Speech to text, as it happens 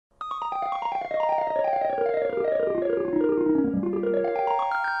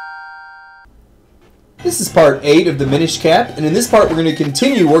This is part 8 of the Minish cap, and in this part we're going to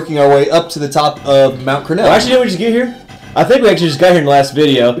continue working our way up to the top of Mount Crenel. Well, actually, did we just get here? I think we actually just got here in the last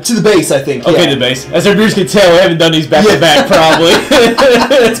video. To the base, I think. Okay, yeah. to the base. As our viewers can tell, we haven't done these back to back, probably.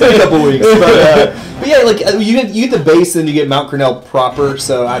 It's been a couple weeks, but yeah, like you get the base, and then you get Mount Crenel proper.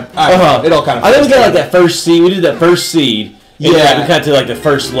 So it all kind of. I think we got like that first seed. We did that first seed. Yeah, we kind of did like the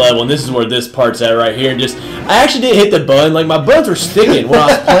first level, and this is where this part's at right here. And just, I actually didn't hit the button. Like my buttons were sticking when I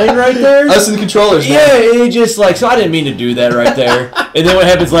was playing right there. Us and the controllers. Man. Yeah, it just like so. I didn't mean to do that right there. And then what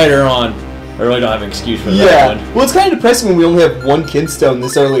happens later on? I really don't have an excuse for that one. Well, it's kind of depressing when we only have one Kinstone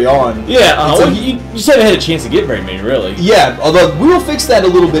this early on. Yeah, well, you just haven't had a chance to get very many, really. Yeah, although we will fix that a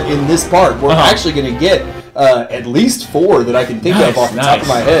little bit in this part. We're actually going to get at least 4 that I can think of off the top of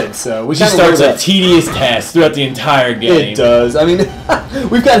my head. So we just starts a tedious task throughout the entire game. It does. I mean,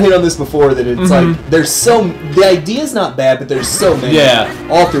 we've kind of hit on this before that it's like there's the idea's not bad, but there's so many.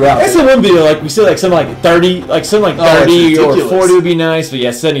 All throughout. That's the one video like we said like something like 30, like something like 30 or 40 would be nice, but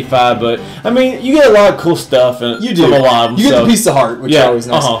yeah, 75. But I mean, you get a lot of cool stuff and you do. From a lot of them, you get the piece of heart, which is always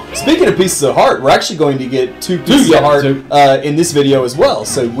nice. Speaking of pieces of heart, we're actually going to get 2 pieces of heart in this video as well.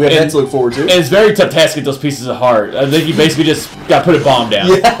 So we have that to look forward to. And it's very tough task to get those pieces of heart. I think you basically just got to put a bomb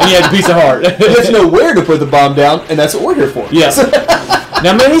down. And you have a piece of heart. You have to know where to put the bomb down, and that's what we're here for. Yeah.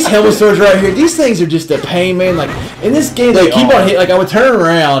 Now, man, these helmet swords right here, these things are just a pain, man. Like, in this game, they keep on hitting. Like, I would turn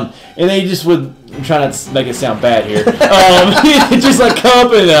around, and they just would... I'm trying not to make it sound bad here. It just, like, come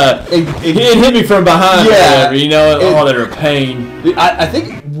up and hit me from behind or whatever, you know? They're a pain. I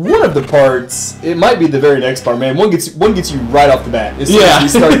think one of the parts, it might be the very next part, man. One gets you right off the bat as soon as we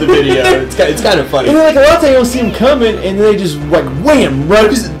start the video. It's kind of funny. And then, like, a lot of times you'll see them coming, and they just, like, wham,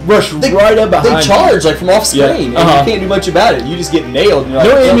 rush right up behind They charge, like, from off screen, and you can't do much about it. You just get nailed. And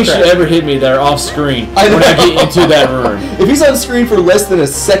no enemy should ever hit me that are off screen when I get into that room. If he's on screen for less than a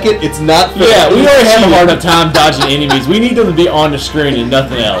second, it's not fair. Yeah, we already have a hard enough time dodging enemies. We need them to be on the screen and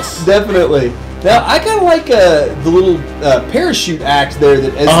nothing else. Definitely. Now, I kind of like the little parachute act there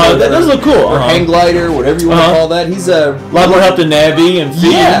that Ezra that does look cool. Or hang glider, whatever you want to call that. He's a lot more help than Navi and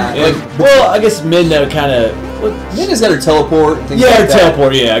Fee. Yeah. Well, I guess Midna kind of... Midna's got her teleport and things like that. Yeah, her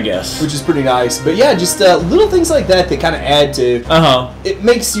teleport, I guess. Which is pretty nice. But yeah, just little things like that kind of add to... It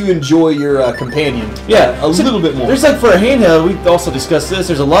makes you enjoy your companion a little bit more. There's like, for a handheld, we also discussed this,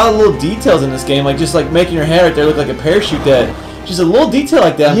 there's a lot of little details in this game, like just like making your head right there look like a parachute that... Just a little detail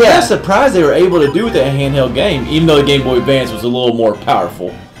like that. I'm kind of surprised they were able to do with that handheld game, even though the Game Boy Advance was a little more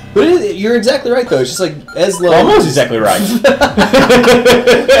powerful. But you're exactly right, though. It's just like Ezlo. Almost exactly right.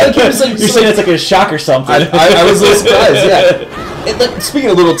 You're saying it's like a shock or something. I was a little surprised, yeah. And, like,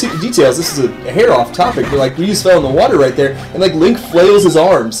 speaking of little details, this is a hair off topic, but like we just fell in the water right there, and like Link flails his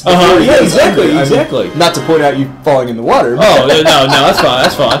arms. Yeah, exactly. I mean, not to point out you falling in the water. Oh no,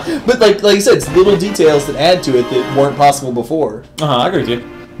 that's fine. But like you said, it's little details that add to it that weren't possible before. I agree with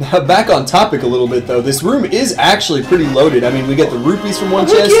you. Now, back on topic a little bit, though. This room is actually pretty loaded. I mean, we got the rupees from one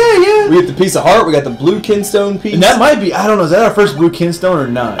chest. Yeah. We got the piece of heart. We got the blue Kinstone piece. And that might be, I don't know, is that our first blue Kinstone or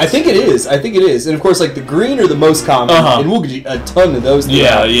not? I think it is. And of course, like, the green are the most common. And we'll get a ton of those.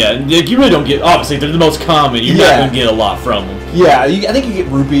 Yeah. You really don't get, obviously, they're the most common. You're not going to get a lot from them. Yeah, I think you get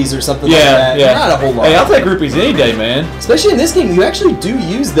rupees or something like that. Yeah. Not a whole lot. Hey, I'll take rupees any day, man. Especially in this game, you actually do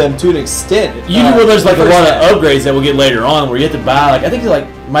use them to an extent. There's like a lot of upgrades that we'll get later on where you have to buy, like, I think like,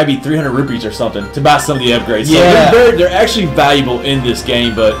 might be 300 rupees or something to buy some of the upgrades. Yeah. So they're actually valuable in this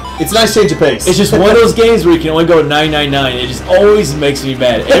game, but it's a nice change of pace. It's just one of those games where you can only go to 999. It just always makes me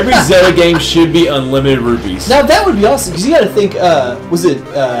mad. Every Zelda game should be unlimited rupees. Now that would be awesome because you got to think, was it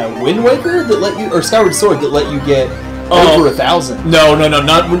Wind Waker that let you, or Skyward Sword that let you get over 1,000? No,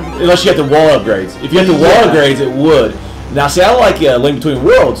 not unless you got the wall upgrades. If you had the wall upgrades, it would. Now, see, I like Link Between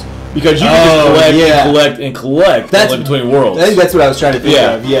Worlds. Because you can just collect Link Between Worlds. I think that's what I was trying to think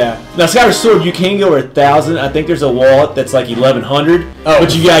of, Now, Skyward Sword, you can go over 1,000. I think there's a wallet that's like 1,100.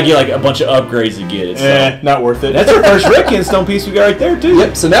 But you gotta get like a bunch of upgrades to get it. So. Not worth it. That's our first red Kinstone piece we got right there, too.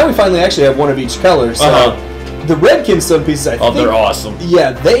 Yep, so now we finally actually have one of each color. So the red Kinstone pieces, I think... they're awesome.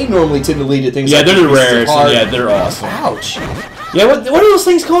 Yeah, they normally tend to lead to things like... Yeah, they're the rarest. Yeah, they're awesome. Ouch. Yeah, what are those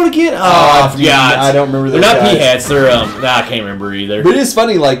things called again? Oh, I don't remember. They're not P-hats. They're I can't remember either. But it is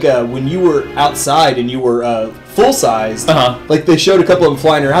funny, like when you were outside and you were full sized. Like they showed a couple of them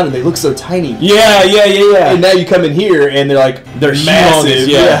flying around and they look so tiny. Yeah. And now you come in here and they're like they're massive.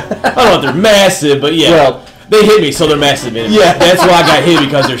 Yeah. I don't know if they're massive, but yeah. Well, They hit me, so they're massive enemies. Yeah. That's why I got hit,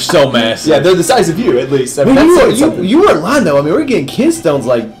 because they're so massive. Yeah, they're the size of you, at least. I mean, you weren't lying, though. I mean, we're getting Kinstones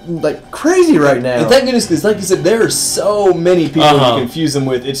like crazy right now. And thank goodness, because like you said, there are so many people you confuse them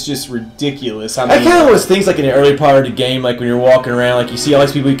with. It's just ridiculous. I kind of was things like in the early part of the game, like when you're walking around, like you see all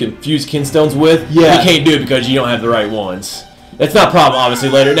these people you confuse Kinstones with. Yeah. You can't do it because you don't have the right ones. That's not a problem, obviously,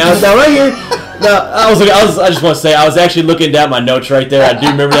 later. Now right here, I just want to say, I was actually looking down my notes right there. I do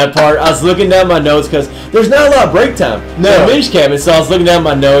remember that part. I was looking down my notes because there's not a lot of break time. No. In the Minish cabinet, so I was looking down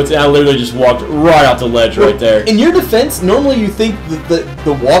my notes, and I literally just walked right off the ledge right there. In your defense, normally you think that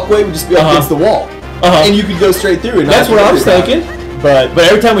the walkway would just be up against the wall. And you could go straight through. And that's what I was thinking. But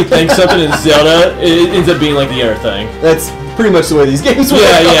every time we think something in Zelda, it ends up being like the other thing. That's pretty much the way these games work.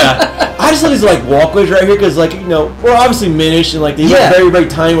 Yeah. I just love these like walkways right here because, like, you know, we're obviously Minish and like they look very, very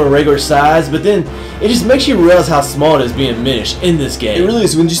tiny or regular size, but then it just makes you realize how small it is being Minish in this game. It really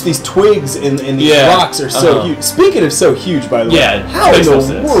is, when just these twigs and these rocks are so huge. Speaking of so huge, by the way, how in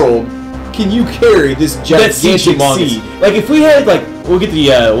the world can you carry this gigantic seed? Like, if we had like, we'll get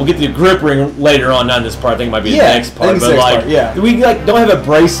the grip ring later on. Not in this part. I think it might be the next part. But like, we like don't have a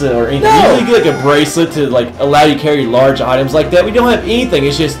bracelet or anything. No. We usually get like a bracelet to like allow you to carry large items like that. We don't have anything.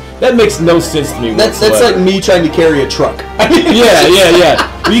 It's just that makes no sense to me. That's like me trying to carry a truck. Yeah.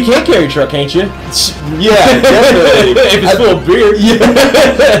 Well, you can carry a truck, can't you? Yeah, definitely. If it's full of beer.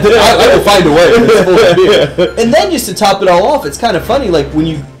 I will find a way if it's full of beer. And then just to top it all off, it's kind of funny. Like when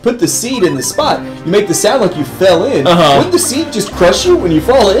you put the seed in the spot, you make the sound like you fell in. Wouldn't the seed just crush you when you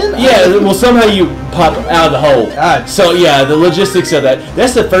fall in? Yeah, well, somehow you pop out of the hole. God. So, yeah, the logistics of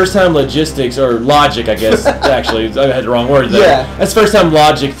that's the first time logistics, or logic, I guess, actually, I had the wrong word there. Yeah. That's the first time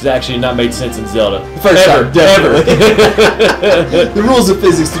logic has actually not made sense in Zelda. The first time, definitely. The rules of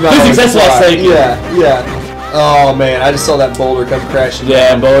physics do not always apply. That's what I was thinking. Yeah. Oh, man, I just saw that boulder come crashing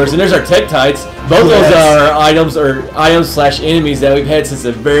down. Boulders. And there's our Tektites. Both those are items/enemies that we've had since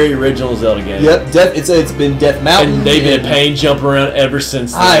the very original Zelda game. Yep, it's been Death Mountain. And they've been a pain jumping around ever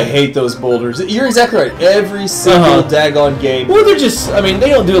since then. I hate those boulders. You're exactly right. Every single daggone game. Well, they're just, I mean,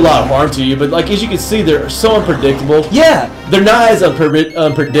 they don't do a lot of harm to you, but like as you can see, they're so unpredictable. Yeah. They're not as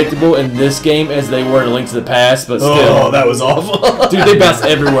unpredictable in this game as they were in Link to the Past, but still. Oh, that was awful. Dude, they bounce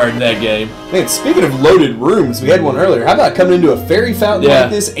everywhere in that game. Man, speaking of loaded rooms, we had one earlier. How about coming into a fairy fountain like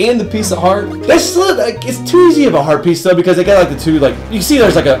this and the piece of heart? That's still, like, it's too easy of a heart piece though, because they got like the two, like, you see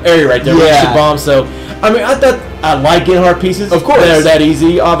there's like an area right there where you should bomb, so I mean, I thought I like getting heart pieces. Of course. They're that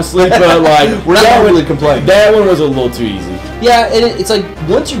easy, obviously, but like we're not really complaining. That one was a little too easy. Yeah, and it's like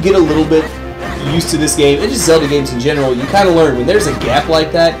once you get a little bit used to this game, and just Zelda games in general, you kind of learn when there's a gap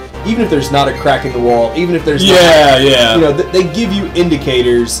like that, even if there's not a crack in the wall, even if there's you know, they give you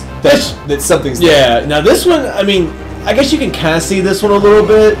indicators that something's there. Yeah. Now this one, I mean, I guess you can kind of see this one a little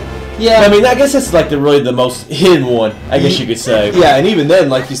bit. Yeah. I mean, I guess it's like really the most hidden one, I guess you could say. Yeah, and even then,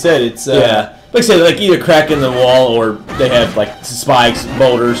 like you said, it's like I said, like either crack in the wall or they have like spikes,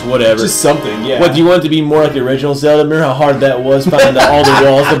 boulders, whatever. Just something, yeah. What, do you want it to be more like the original Zelda? Remember how hard that was finding all the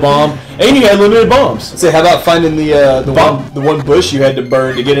walls to bomb? And you had limited bombs. So how about finding the one bush you had to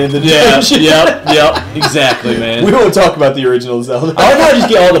burn to get into the dungeon? Yep, exactly, man. We don't want to talk about the original Zelda. I like how I just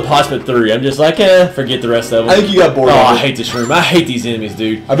get all the pots but 3. I'm just like, forget the rest of them. I think you got bored. Oh, I hate this room. I hate these enemies,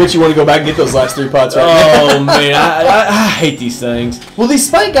 dude. I bet you want to go back and get those last 3 pots right now. Oh man, I hate these things. Well, these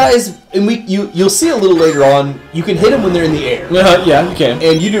spike guys, and you'll see a little later on, you can hit them when they're in the air. Yeah, you can.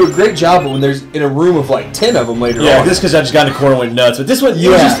 And you do a great job when there's in a room of like 10 of them later on. Yeah, just because I just got in the corner and went nuts. But this one,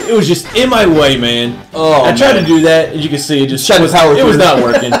 it was just in my way, man. Oh, I tried to do that, as you can see, it was not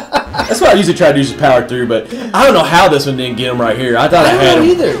working. That's what I usually try to do, is power through, but I don't know how this one didn't get them right here. I thought I had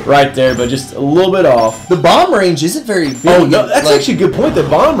them right there, but just a little bit off. The bomb range isn't very big. Oh, no, that's actually a good point. The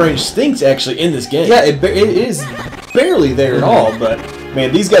bomb range stinks, actually, in this game. Yeah, it is barely there at all, but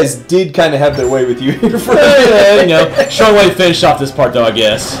man, these guys did kind of have their way with you here for you know, strong way to finish off this part, though, I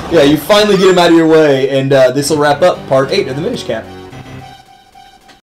guess. Yeah, you finally get them out of your way, and this will wrap up part 8 of the Minish Cap.